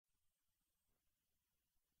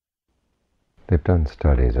They've done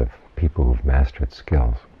studies of people who've mastered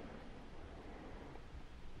skills,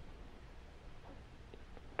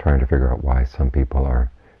 trying to figure out why some people are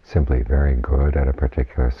simply very good at a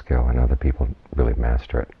particular skill and other people really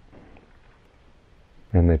master it.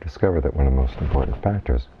 And they discover that one of the most important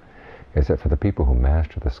factors is that for the people who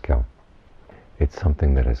master the skill, it's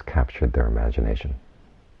something that has captured their imagination.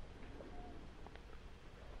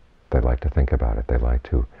 They like to think about it. They like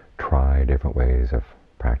to try different ways of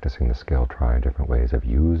practicing the skill, try different ways of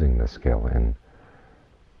using the skill in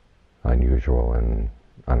unusual and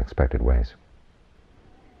unexpected ways.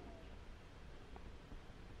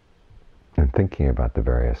 And thinking about the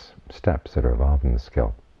various steps that are involved in the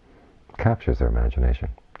skill captures their imagination,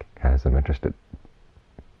 has them interested.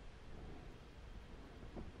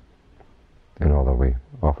 And although we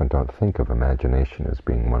often don't think of imagination as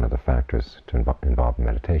being one of the factors to involve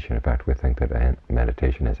meditation, in fact we think that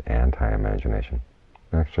meditation is anti-imagination.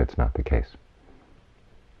 Actually, it's not the case.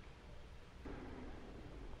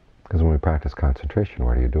 Because when we practice concentration,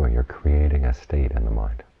 what are you doing? You're creating a state in the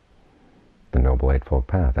mind. The Noble Eightfold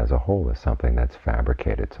Path as a whole is something that's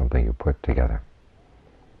fabricated, something you put together.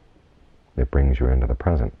 It brings you into the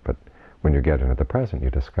present, but when you get into the present, you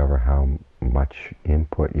discover how much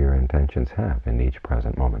input your intentions have in each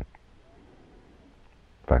present moment.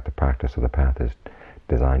 In fact, the practice of the path is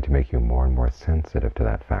designed to make you more and more sensitive to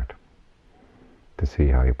that fact, to see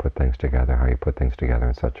how you put things together,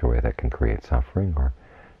 in such a way that can create suffering, or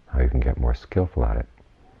how you can get more skillful at it.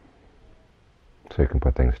 So you can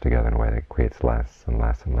put things together in a way that creates less and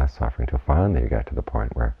less and less suffering, till finally you get to the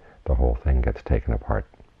point where the whole thing gets taken apart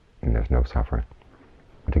and there's no suffering.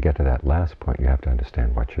 But to get to that last point, you have to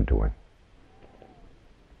understand what you're doing.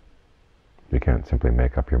 You can't simply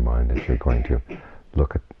make up your mind that you're going to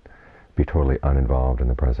be totally uninvolved in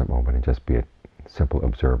the present moment and just be a simple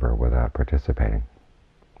observer without participating.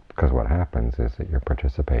 Because what happens is that your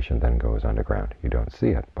participation then goes underground. You don't see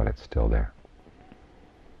it, but it's still there.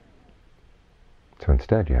 So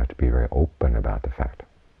instead, you have to be very open about the fact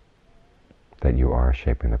that you are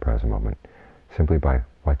shaping the present moment simply by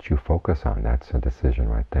what you focus on. That's a decision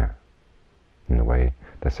right there. And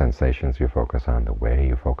the sensations you focus on, the way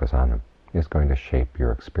you focus on them, is going to shape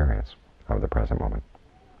your experience of the present moment.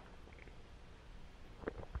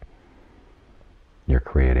 You're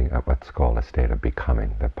creating what's called a state of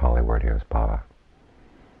becoming. The Pali word here is bhava.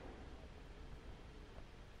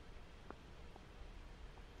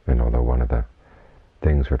 And although one of the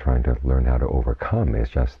things we're trying to learn how to overcome is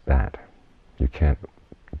just that, you can't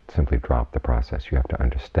simply drop the process. You have to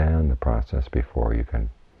understand the process before you can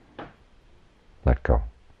let go.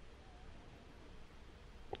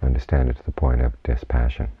 Understand it to the point of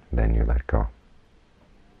dispassion, then you let go.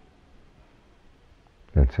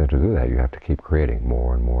 And so to do that, you have to keep creating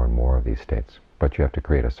more and more and more of these states. But you have to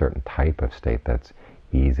create a certain type of state that's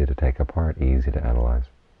easy to take apart, easy to analyze,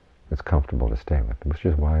 that's comfortable to stay with, which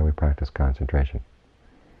is why we practice concentration.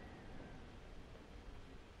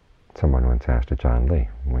 Someone once asked Ajahn Lee,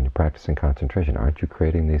 when you're practicing concentration, aren't you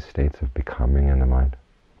creating these states of becoming in the mind?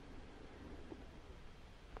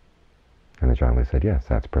 And Ajahn Lee said, yes,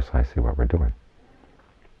 that's precisely what we're doing.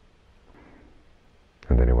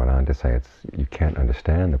 And then he went on to say, you can't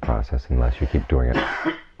understand the process unless you keep doing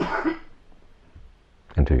it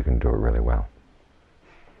until you can do it really well.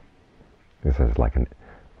 This is like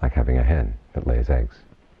having a hen that lays eggs.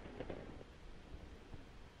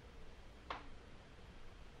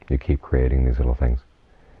 You keep creating these little things,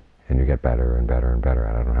 and you get better and better and better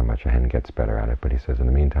at it. I don't know how much a hen gets better at it, but he says in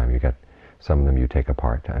the meantime, you get some of them you take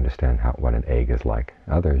apart to understand what an egg is like.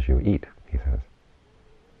 Others you eat, he says.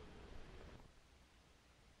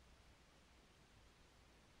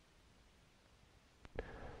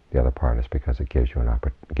 The other part is because it gives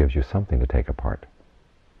you something to take apart.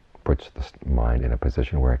 Puts the mind in a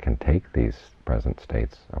position where it can take these present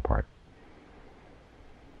states apart.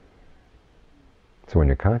 So when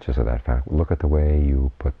you're conscious of that fact, look at the way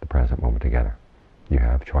you put the present moment together. You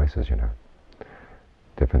have choices, you know.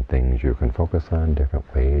 Different things you can focus on, different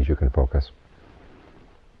ways you can focus.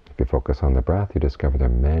 If you focus on the breath, you discover there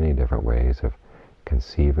are many different ways of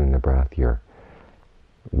conceiving the breath, your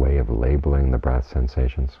way of labeling the breath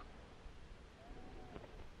sensations.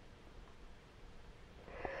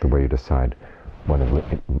 The way you decide when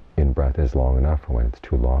an in-breath is long enough, or when it's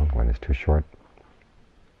too long, when it's too short.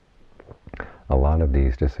 A lot of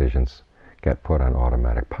these decisions get put on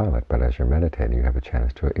automatic pilot, but as you're meditating, you have a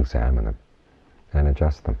chance to examine them and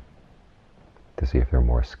adjust them to see if there are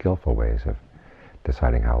more skillful ways of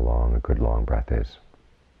deciding how long a good long breath is.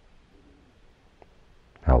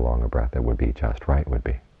 How long a breath that would be just right would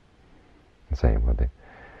be. The same with the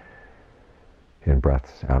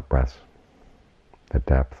in-breaths, out-breaths. the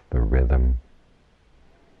depth, the rhythm,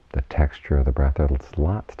 the texture of the breath. There's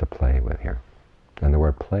lots to play with here. And the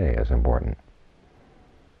word play is important,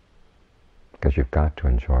 because you've got to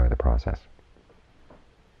enjoy the process.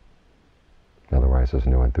 Otherwise there's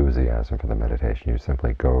no enthusiasm for the meditation. You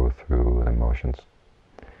simply go through the motions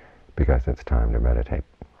because it's time to meditate.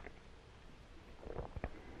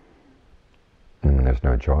 And when there's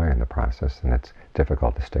no joy in the process, then it's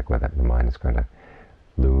difficult to stick with it. The mind is going to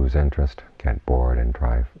lose interest, get bored, and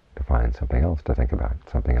try to find something else to think about,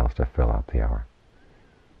 something else to fill up the hour.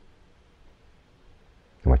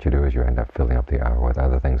 And what you do is you end up filling up the hour with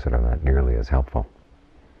other things that are not nearly as helpful,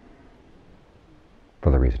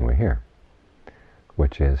 for the reason we're here,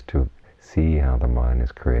 which is to see how the mind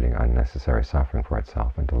is creating unnecessary suffering for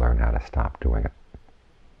itself and to learn how to stop doing it.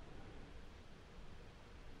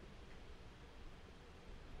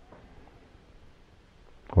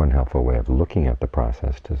 One helpful way of looking at the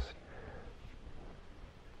process is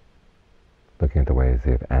looking at the ways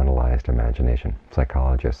they've analyzed imagination.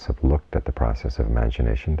 Psychologists have looked at the process of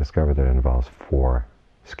imagination, discovered that it involves 4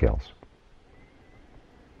 skills.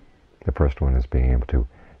 The first one is being able to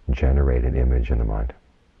generate an image in the mind.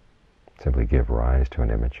 Simply give rise to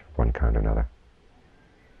an image, one kind or another.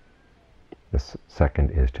 The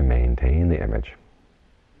second is to maintain the image.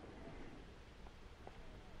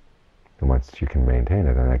 And once you can maintain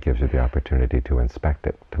it, then that gives you the opportunity to inspect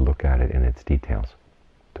it, to look at it in its details,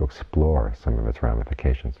 to explore some of its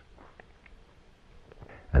ramifications.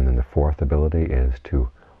 And then the fourth ability is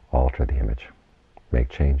to alter the image, make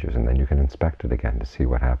changes, and then you can inspect it again to see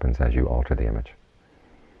what happens as you alter the image.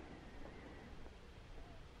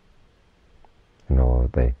 And all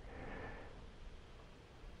of the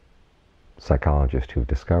psychologists who've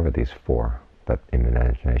discovered these 4, that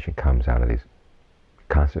imagination comes out of these,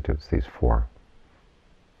 constitutes these 4,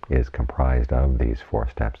 is comprised of these 4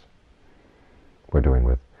 steps. We're doing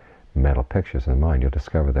with mental pictures in the mind, you'll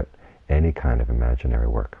discover that any kind of imaginary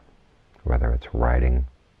work, whether it's writing,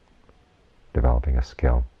 developing a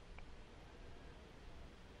skill,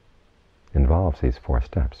 involves these 4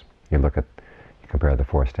 steps. You compare the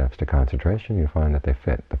 4 steps to concentration, you find that they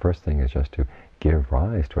fit. The first thing is just to give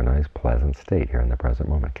rise to a nice, pleasant state here in the present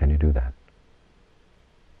moment. Can you do that?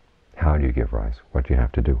 How do you give rise? What do you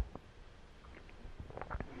have to do?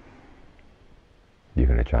 You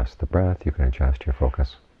can adjust the breath, you can adjust your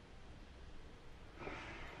focus.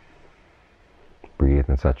 Breathe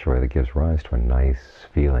in such a way that gives rise to a nice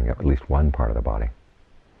feeling of at least one part of the body.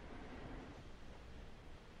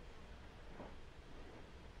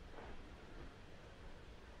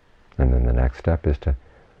 And then the next step is to,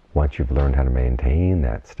 once you've learned how to maintain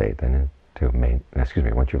that state,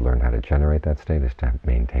 once you've learned how to generate that state, is to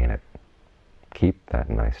maintain it. Keep that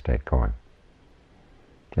nice state going.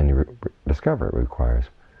 And you discover it requires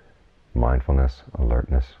mindfulness,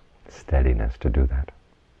 alertness, steadiness to do that.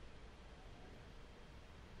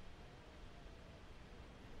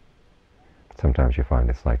 Sometimes you find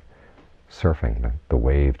it's like surfing. The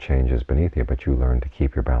wave changes beneath you, but you learn to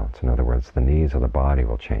keep your balance. In other words, the needs of the body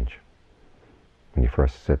will change. When you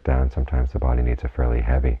first sit down, sometimes the body needs a fairly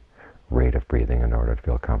heavy rate of breathing in order to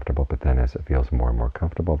feel comfortable, but then as it feels more and more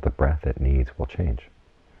comfortable, the breath it needs will change.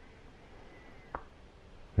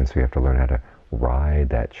 And so you have to learn how to ride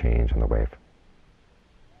that change on the wave.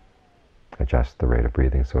 Adjust the rate of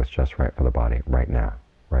breathing so it's just right for the body right now,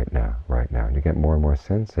 right now, right now. And you get more and more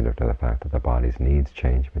sensitive to the fact that the body's needs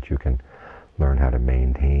change, but you can learn how to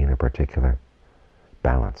maintain a particular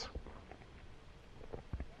balance.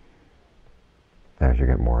 As you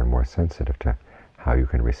get more and more sensitive to how you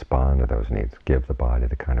can respond to those needs, give the body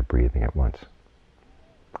the kind of breathing it wants.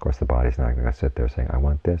 Of course, the body's not going to sit there saying, I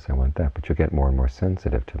want this, I want that, but you get more and more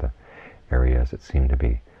sensitive to the areas that seem to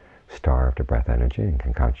be starved of breath energy and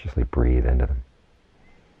can consciously breathe into them.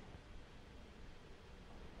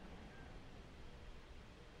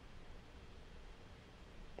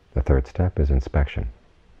 The third step is inspection.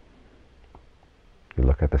 You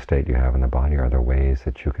look at the state you have in the body. Are there ways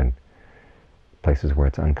that you can, places where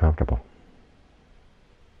it's uncomfortable,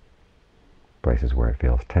 places where it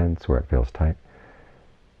feels tense, where it feels tight,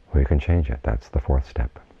 well, you can change it. That's the fourth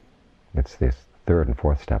step. It's this third and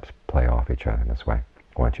fourth steps play off each other in this way.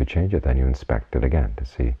 Once you change it, then you inspect it again to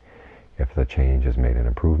see if the change has made an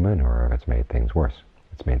improvement or if it's made things worse.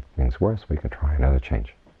 If it's made things worse, we can try another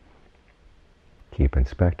change. Keep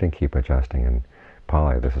inspecting, keep adjusting. In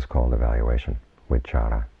Pali, this is called evaluation,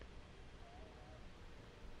 vichara.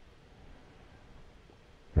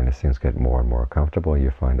 And as things get more and more comfortable,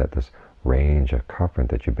 you find that this range of comfort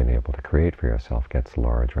that you've been able to create for yourself gets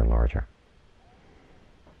larger and larger.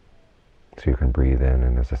 So you can breathe in,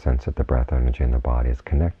 and there's a sense that the breath energy in the body is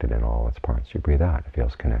connected in all its parts. You breathe out, it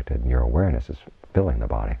feels connected, and your awareness is filling the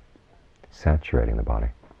body, saturating the body.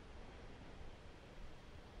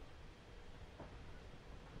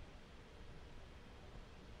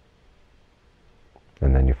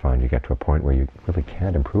 And then you find you get to a point where you really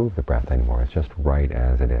can't improve the breath anymore. It's just right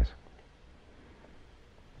as it is.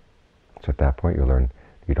 So at that point you learn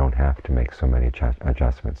you don't have to make so many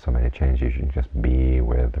adjustments, so many changes. You can just be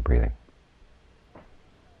with the breathing.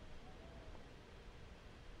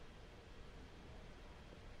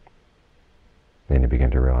 Then you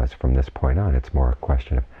begin to realize from this point on it's more a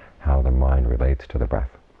question of how the mind relates to the breath.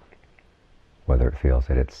 Whether it feels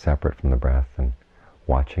that it's separate from the breath and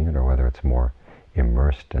watching it, or whether it's more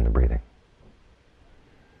immersed in the breathing.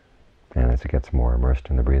 And as it gets more immersed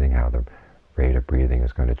in the breathing, how the rate of breathing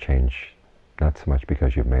is going to change, not so much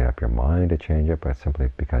because you've made up your mind to change it, but simply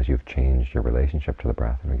because you've changed your relationship to the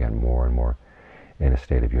breath, and again more and more in a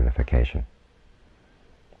state of unification,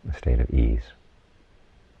 a state of ease.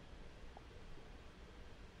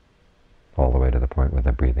 All the way to the point where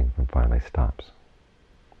the breathing finally stops.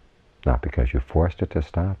 Not because you forced it to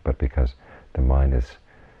stop, but because the mind is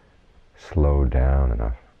slowed down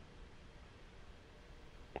enough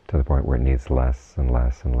to the point where it needs less and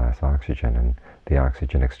less and less oxygen, and the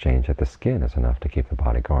oxygen exchange at the skin is enough to keep the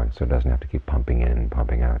body going, so it doesn't have to keep pumping in and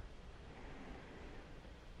pumping out.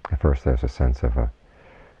 At first there's a sense of a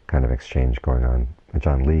kind of exchange going on.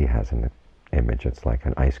 John Lee has an image, it's like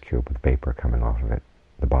an ice cube with vapor coming off of it.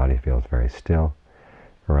 The body feels very still.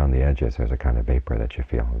 Around the edges there's a kind of vapor that you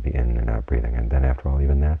feel, the in and out breathing, and then after all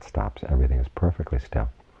even that stops. Everything is perfectly still.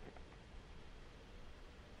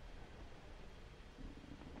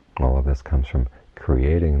 All of this comes from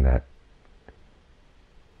creating that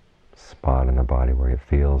spot in the body where it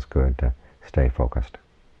feels good to stay focused.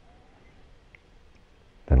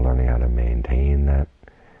 Then learning how to maintain that,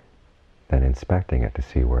 then inspecting it to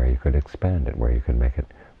see where you could expand it, where you could make it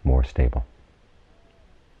more stable.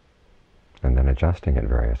 And then adjusting it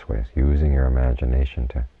various ways, using your imagination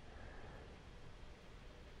to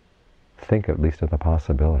think at least of the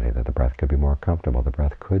possibility that the breath could be more comfortable, the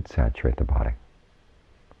breath could saturate the body.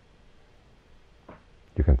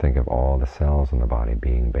 You can think of all the cells in the body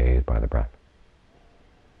being bathed by the breath.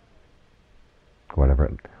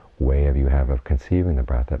 Whatever way you have of conceiving the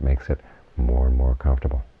breath that makes it more and more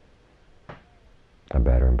comfortable. A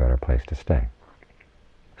better and better place to stay.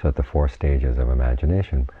 So that the 4 stages of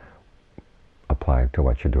imagination apply to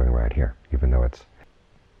what you're doing right here. Even though it's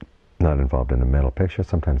not involved in a mental picture,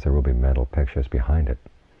 sometimes there will be mental pictures behind it.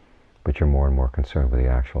 But you're more and more concerned with the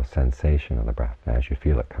actual sensation of the breath as you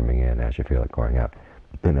feel it coming in, as you feel it going out,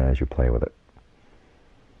 and as you play with it.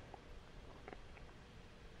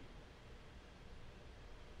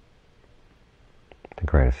 To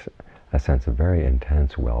create a sense of very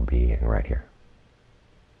intense well-being right here.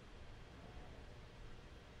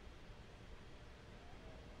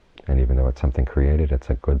 And even though it's something created, it's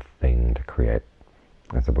a good thing to create.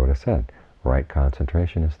 As the Buddha said, right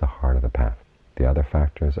concentration is the heart of the path. The other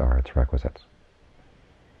factors are its requisites.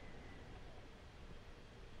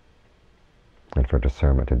 And for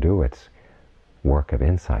discernment to do its work of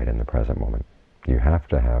insight in the present moment, you have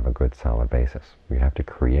to have a good solid basis. You have to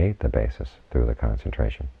create the basis through the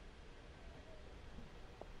concentration.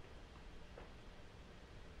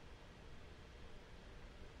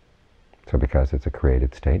 So because it's a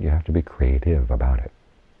created state, you have to be creative about it,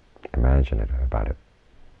 imaginative about it.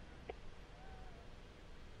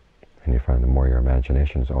 And you find the more your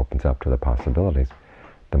imagination opens up to the possibilities,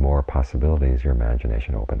 the more possibilities your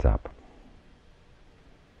imagination opens up.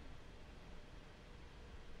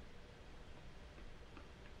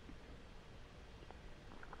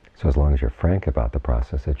 So as long as you're frank about the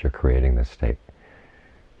process that you're creating this state,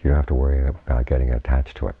 you don't have to worry about getting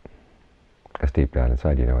attached to it. Because deep down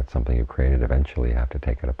inside you know it's something you created. Eventually you have to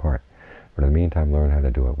take it apart. But in the meantime, learn how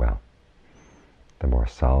to do it well. The more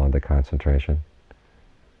solid the concentration,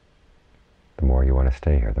 the more you want to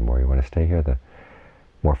stay here. The more you want to stay here, the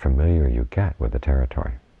more familiar you get with the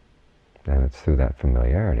territory. And it's through that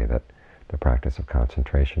familiarity that the practice of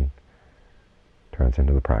concentration turns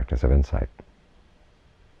into the practice of insight.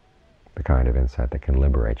 The kind of insight that can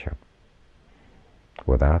liberate you.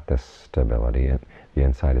 Without this stability, the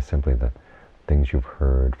insight is simply the things you've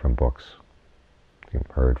heard from books, you've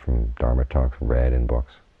heard from Dharma talks, read in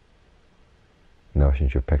books,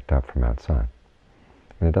 notions you've picked up from outside.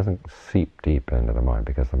 And it doesn't seep deep into the mind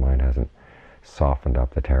because the mind hasn't softened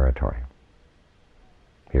up the territory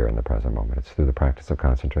here in the present moment. It's through the practice of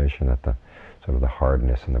concentration that the sort of the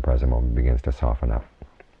hardness in the present moment begins to soften up.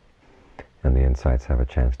 And the insights have a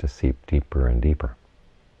chance to seep deeper and deeper.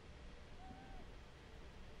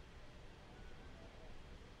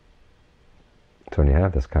 So when you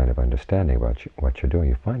have this kind of understanding about what you're doing,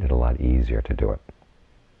 you find it a lot easier to do it.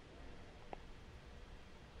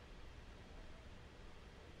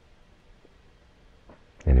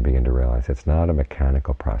 And you begin to realize it's not a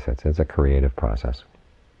mechanical process, it's a creative process.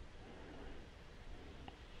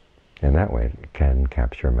 And that way it can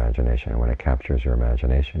capture imagination. And when it captures your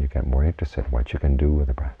imagination, you get more interested in what you can do with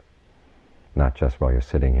the breath. Not just while you're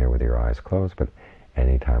sitting here with your eyes closed, but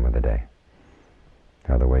any time of the day.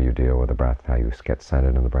 How the way you deal with the breath, how you get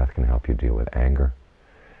centered in the breath can help you deal with anger.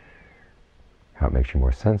 How it makes you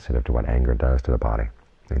more sensitive to what anger does to the body.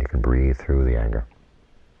 And you can breathe through the anger.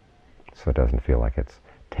 So it doesn't feel like it's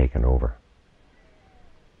taken over.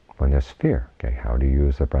 When there's fear, okay, how do you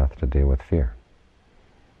use the breath to deal with fear?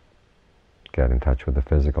 Get in touch with the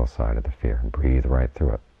physical side of the fear and breathe right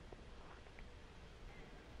through it.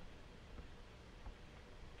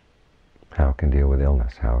 How it can deal with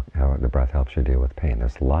illness, how the breath helps you deal with pain.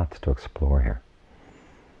 There's lots to explore here.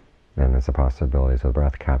 And as the possibilities of the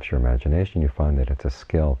breath capture imagination, you find that it's a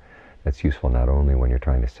skill that's useful not only when you're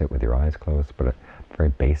trying to sit with your eyes closed, but a very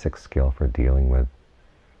basic skill for dealing with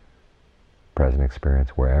present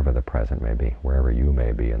experience wherever the present may be, wherever you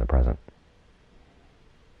may be in the present.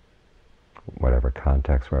 Whatever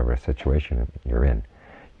context, whatever situation you're in,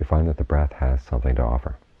 you find that the breath has something to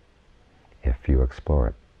offer if you explore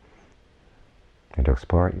it. And to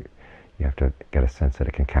explore it, you have to get a sense that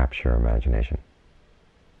it can capture imagination.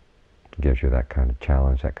 It gives you that kind of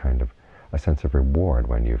challenge, that kind of a sense of reward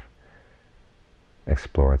when you've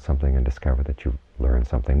explored something and discovered that you've learned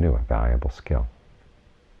something new, a valuable skill.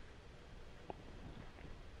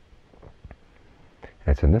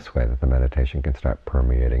 And it's in this way that the meditation can start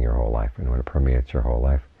permeating your whole life. And when it permeates your whole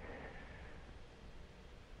life,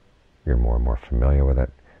 you're more and more familiar with it.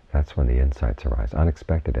 That's when the insights arise,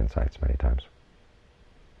 unexpected insights many times.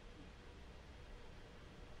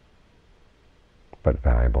 But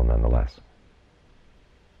valuable nonetheless.